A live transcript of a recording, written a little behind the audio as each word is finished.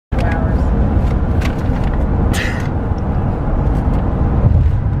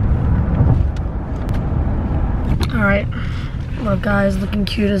What up, guys? Looking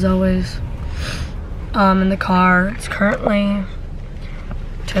cute as always. In the car. It's currently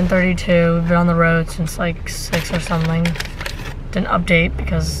 10:32. We've been on the road since like 6 or something. Didn't update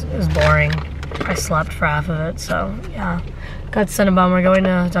because it was boring. I slept for half of it, so yeah. Got Cinnabon. We're going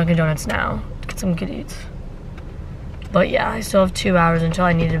to Dunkin' Donuts now to get some good eats. But yeah, I still have 2 hours until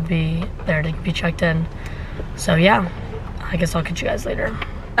I need to be there to be checked in. So yeah, I guess I'll catch you guys later.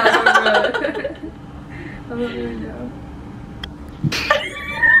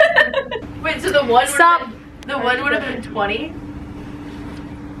 Wait, so the one would have been 20?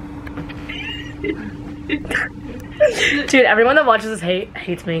 Dude, everyone that watches this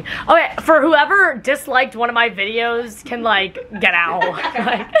hates me. Okay, for whoever disliked one of my videos can like get out.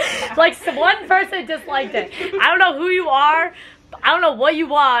 like one person disliked it. I don't know who you are. I don't know what you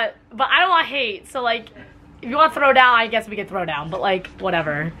want, but I don't want hate. So like, if you want to throw down, I guess we can throw down. But like,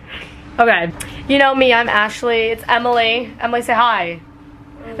 whatever. Okay, you know me. I'm Ashley. It's Emily. Emily, say hi.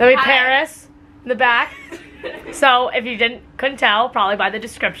 Then we Paris in the back. So if you couldn't tell, probably by the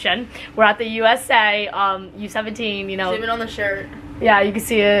description, we're at the USA U17. You know. Zoom in on the shirt. Yeah, you can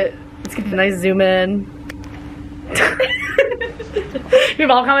see it. Let's get a nice zoom in. Your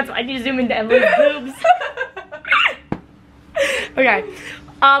mom comments, I need to zoom into Emily's boobs. Okay.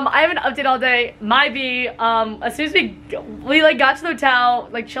 I have an update all day. As soon as we like got to the hotel,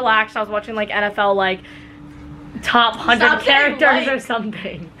 like chillaxed, I was watching like NFL like top 100 characters or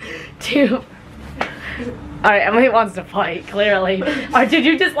something. Alright, Emily wants to fight, clearly. Did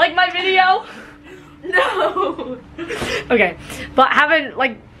you dislike my video? No. Okay, but I haven't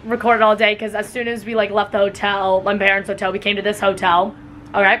like recorded all day because as soon as we like left the hotel, my parents' hotel, we came to this hotel.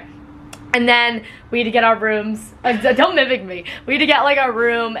 Okay. And then we had to get our rooms. Don't mimic me. We had to get like our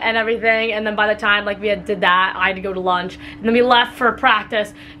room and everything. And then by the time like we did that, I had to go to lunch. And then we left for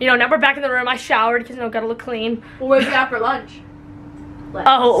practice. You know, now we're back in the room. I showered because you know, gotta look clean. Well, where'd you have for lunch?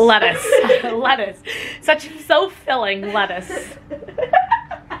 Lettuce. Oh, lettuce. Lettuce. So filling, lettuce.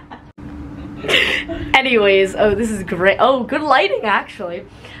 Anyways, oh, this is great. Oh, good lighting actually.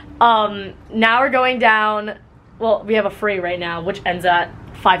 Now we're going down. Well, we have a free right now, which ends at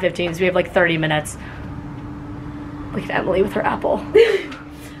 5:15, so we have like 30 minutes. Look at Emily with her apple.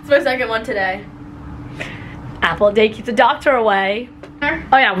 It's my second one today. Apple day keeps the doctor away.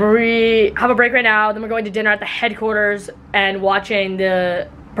 Oh yeah, we have a break right now, then we're going to dinner at the headquarters and watching the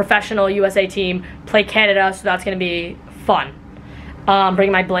professional USA team play Canada, so that's gonna be fun.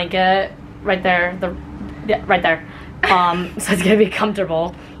 Bringing my blanket right there, right there. So it's gonna be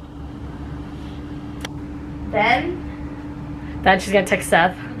comfortable. Then she's gonna text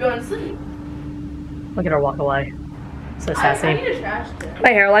Seth. I'm going to sleep. Look at her walk away. So sassy. I need a trash can.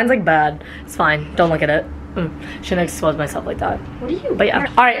 My hairline's like bad. It's fine. Don't look at it. Shouldn't expose myself like that. What do you? But yeah.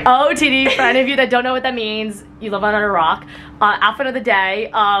 Alright, OTD, for any of you that don't know what that means, you live under a rock. Outfit of the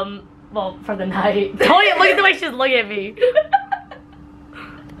day, well, for the night. Don't even look at the way she's looking at me.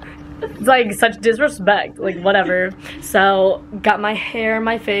 It's like such disrespect, like whatever. So, got my hair,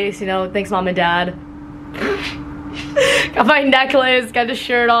 my face, you know, thanks mom and dad. Got my necklace, got the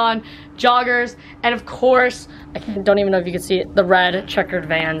shirt on, joggers, and of course, I don't even know if you can see it, the red checkered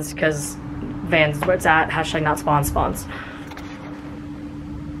Vans, because Vans is where it's at, hashtag not spawns.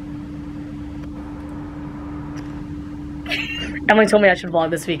 Emily told me I should vlog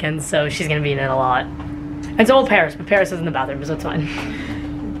this weekend, so she's gonna be in it a lot. And so will Paris, but Paris is in the bathroom, so it's fine.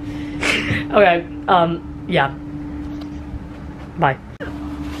 Okay, yeah. Bye.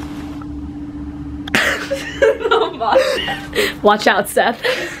 Watch out, Seth.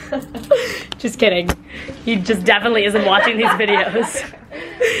 Just kidding. He just definitely isn't watching these videos.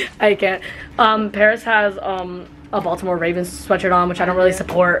 I can't. Paris has a Baltimore Ravens sweatshirt on, which I don't really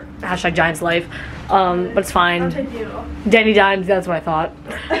support. Hashtag Giants life. But it's fine. I'll take you. Danny Dimes, that's what I thought.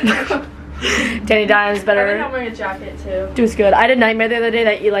 Danny Dimes better. I think I'm wearing a jacket too. Dude, it's good. I had a nightmare the other day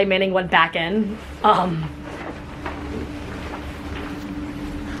that Eli Manning went back in.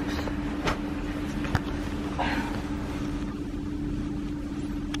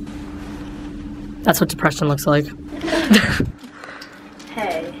 That's what depression looks like.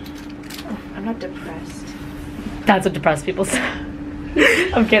 Hey, I'm not depressed. That's what depressed people say.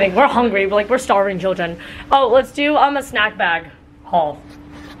 I'm kidding. We're hungry. We're starving children. Oh, let's do a snack bag haul.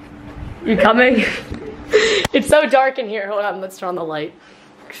 You coming? It's so dark in here. Hold on. Let's turn on the light.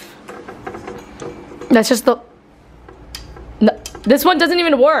 That's just the. No, this one doesn't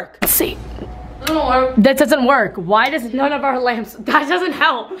even work. Let's see. That doesn't work. Why does none of our lamps? That doesn't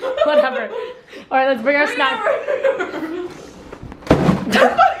help. Whatever. All right, let's bring our snack.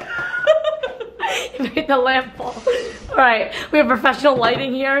 You made the lamp fall. All right, we have professional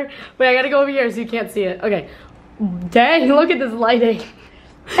lighting here. Wait, I gotta go over here so you can't see it. Okay, Dang, look at this lighting.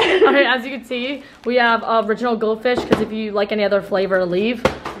 Alright, as you can see, we have original goldfish, because if you like any other flavor, leave.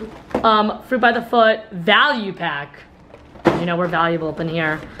 Fruit by the foot, value pack. You know, we're valuable up in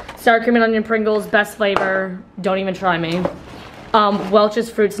here. Sour cream and onion Pringles, best flavor. Don't even try me. Welch's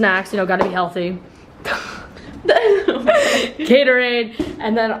fruit snacks, you know, gotta be healthy. Gatorade,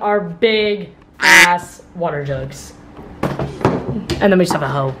 and then our big ass water jugs. And then we just have a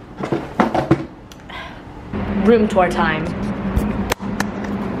hoe. Room tour time.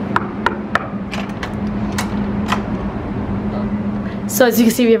 So as you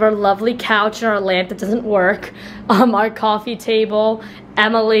can see, we have our lovely couch and our lamp that doesn't work. Our coffee table,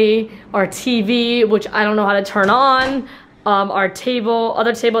 Emily, our TV, which I don't know how to turn on. Our table,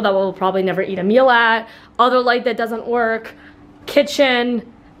 other table that we'll probably never eat a meal at. Other light that doesn't work.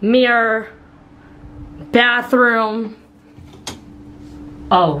 Kitchen, mirror, bathroom.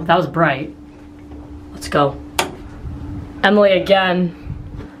 Oh, that was bright. Let's go. Emily again.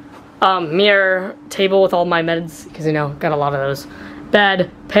 Mirror, table with all my meds, because you know, got a lot of those.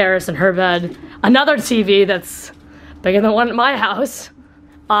 Bed, Paris and her bed. Another TV that's bigger than the one at my house.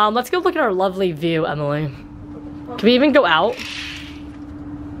 Let's go look at our lovely view, Emily. Can we even go out?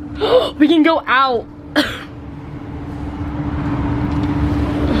 We can go out.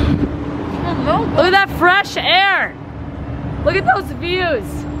 Look at that fresh air. Look at those views.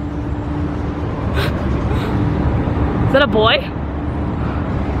 Is that a boy?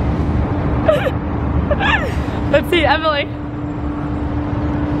 Let's see, Emily.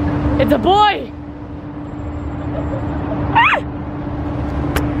 It's a boy.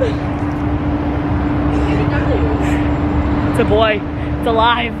 It's a boy. It's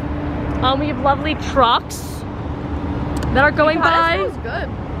alive. We have lovely trucks that are going by. It smells good.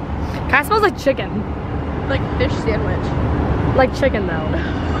 Kind of smells like chicken. Like fish sandwich. Like chicken though.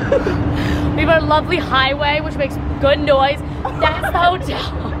 We have our lovely highway, which makes good noise. That's the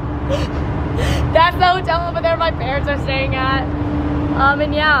hotel. That's the hotel over there my parents are staying at.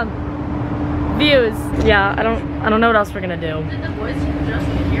 And yeah, views. Yeah, I don't know what else we're gonna do. Did the boys just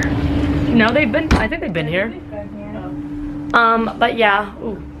get here? No, I think they've been here. But yeah,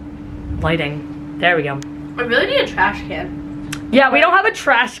 ooh, lighting. There we go. I really need a trash can. Yeah, we don't have a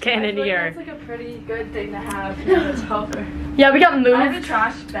trash can in here. That's like a pretty good thing to have in a hotel. Yeah, we got moved. I have a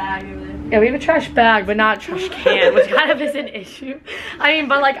trash bag over there. Yeah, we have a trash bag, but not a trash can, which kind of is an issue. I mean,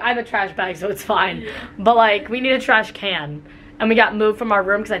 but like, I have a trash bag, so it's fine. But like, we need a trash can. And we got moved from our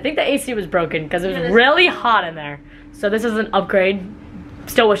room because I think the AC was broken because it was really hot in there. So this is an upgrade.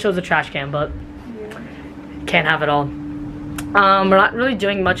 Still wish it was a trash can, but can't have it all. We're not really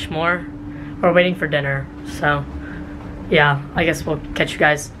doing much more. We're waiting for dinner, so yeah, I guess we'll catch you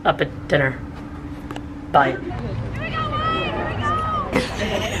guys up at dinner. Bye.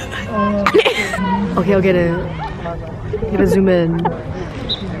 Okay, I'll get a zoom in.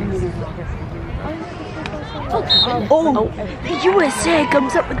 Oh, the USA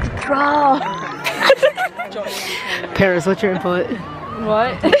comes up with the draw. Paris, what's your input?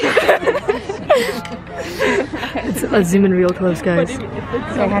 What? Let's zoom in real close, guys.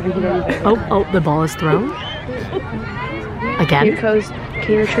 Oh, the ball is thrown. Again? Here goes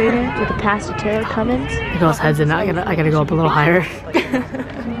Kayla Trainer with a pass to Taylor Cummins. The girl's head's in. I gotta go up a little higher.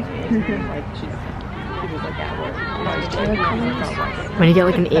 When you get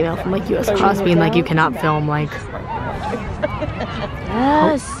like an email from like US Cross being like you cannot film like.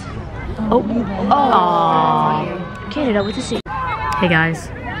 Yes. Oh. Canada with a C. Hey guys.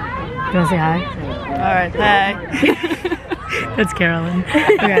 You wanna say hi? Alright, hey. That's Carolyn.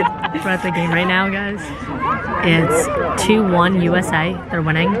 Okay, we're at the game right now, guys. It's 2-1 USA. They're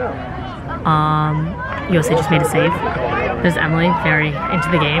winning. USA just made a save. There's Emily, very into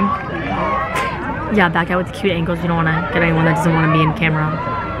the game. Yeah, back out with the cute angles. You don't want to get anyone that doesn't want to be in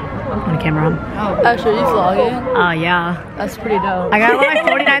camera. On camera. Oh, actually, you vlogging? Yeah. That's pretty dope. I got all my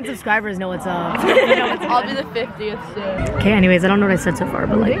 49 subscribers know what's up. I'll be the 50th soon. Okay, anyways, I don't know what I said so far,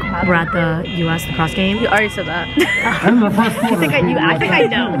 but like, we're at the US lacrosse game. You already said that. I think I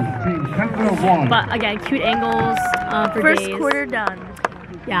know. But again, cute angles for First days. quarter done.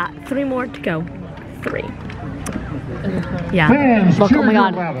 Yeah, 3 more to go. 3. Yeah. Look, oh my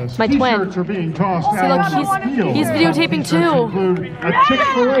god, my twin. See, look, he's videotaping too.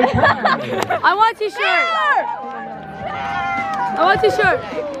 I want a t-shirt. I want a t-shirt.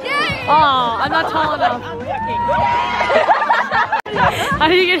 Oh, I'm not tall enough. How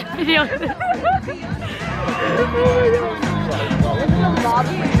do you get a video?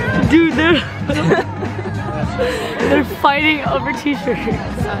 Dude, They're fighting over t-shirts.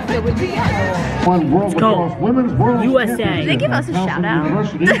 Let's go. Women's World USA. Championship They give us a shout out.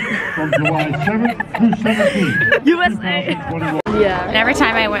 University from July 7th through 17th. USA. 2021. Yeah. And every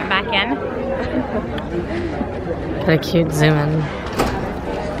time I went back in, Got a cute zoom in.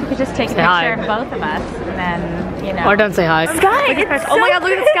 you could just take a Say hi. picture of both of us, and then, you know. Or don't say hi. Sky! Oh my god,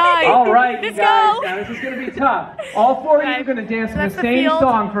 look at the sky! All right, you Let's guys. go. Now this is going to be tough. All four of you Okay. are going to dance So to that's the the same field.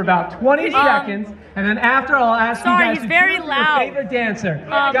 song for about 20 seconds, and then after I'll ask Sorry, you guys he's to very choose loud. your favorite dancer.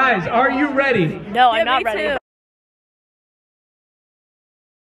 Guys, are you ready? No, I'm not ready.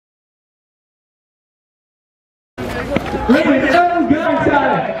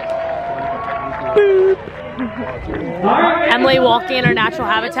 Emily walking in her natural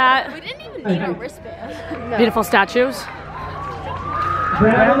habitat. We didn't even need a wristband. Beautiful statues.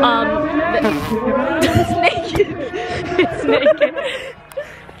 It's naked.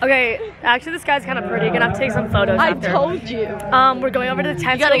 Okay, actually this guy's kind of pretty. You're gonna have to take some photos after. Told you. We're going over to the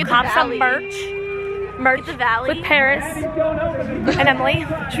tent to gotta go get the cop some valley. merch The valley. with Paris and Emily.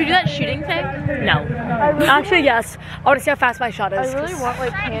 Should we do that shooting thing? No. Actually, yes. I want to see how fast my shot is. I really want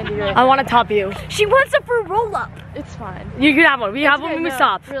like candy right I want to top you. She wants it for roll up. It's fine. You can have one. We have one when we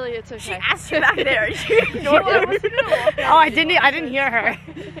stop. Really, it's okay. She asked you back there. She ignored it. Oh, I didn't hear her.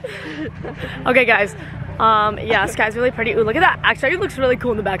 Okay, guys. Yeah, sky's really pretty. Ooh, look at that. Actually, it looks really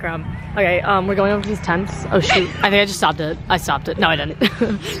cool in the background. Okay, we're going over to these tents. Oh shoot, I think I just stopped it. I stopped it. No, I didn't.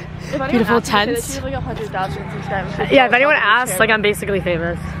 Beautiful tents. She has like 100,000 subscribers. Yeah, if anyone asks, like I'm basically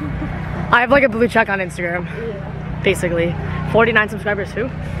famous. I have like a blue check on Instagram. Basically. 49 subscribers too.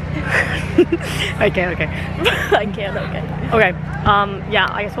 Okay. I can't, okay. Okay, yeah,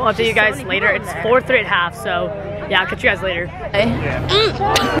 I guess we'll update you guys later. It's 4:03 at half, so yeah, I'll catch you guys later.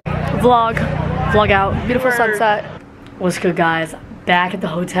 Vlog out. Beautiful sunset. What's good, guys? Back at the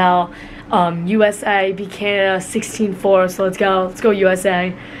hotel. USA beat Canada 16-4, so let's go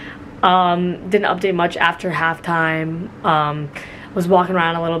USA. Didn't update much after halftime. Was walking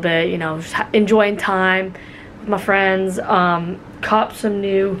around a little bit, you know, just enjoying time with my friends. Copped some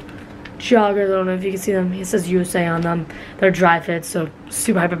new joggers. I don't know if you can see them. It says USA on them. They're dry fits, so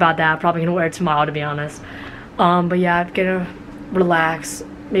super hype about that. Probably gonna wear it tomorrow, to be honest. But yeah, I'm gonna relax.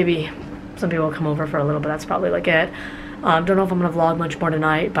 Maybe some people will come over for a little bit. That's probably like it. Don't know if I'm gonna vlog much more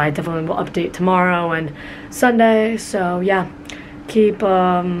tonight, but I definitely will update tomorrow and Sunday. So yeah, keep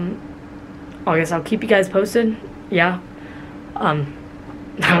I guess I'll keep you guys posted. Yeah. I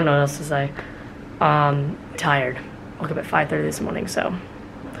don't know what else to say. Tired. Woke up at 5:30 this morning, so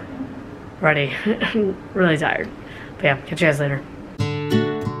ready. Really tired. But yeah, catch you guys later.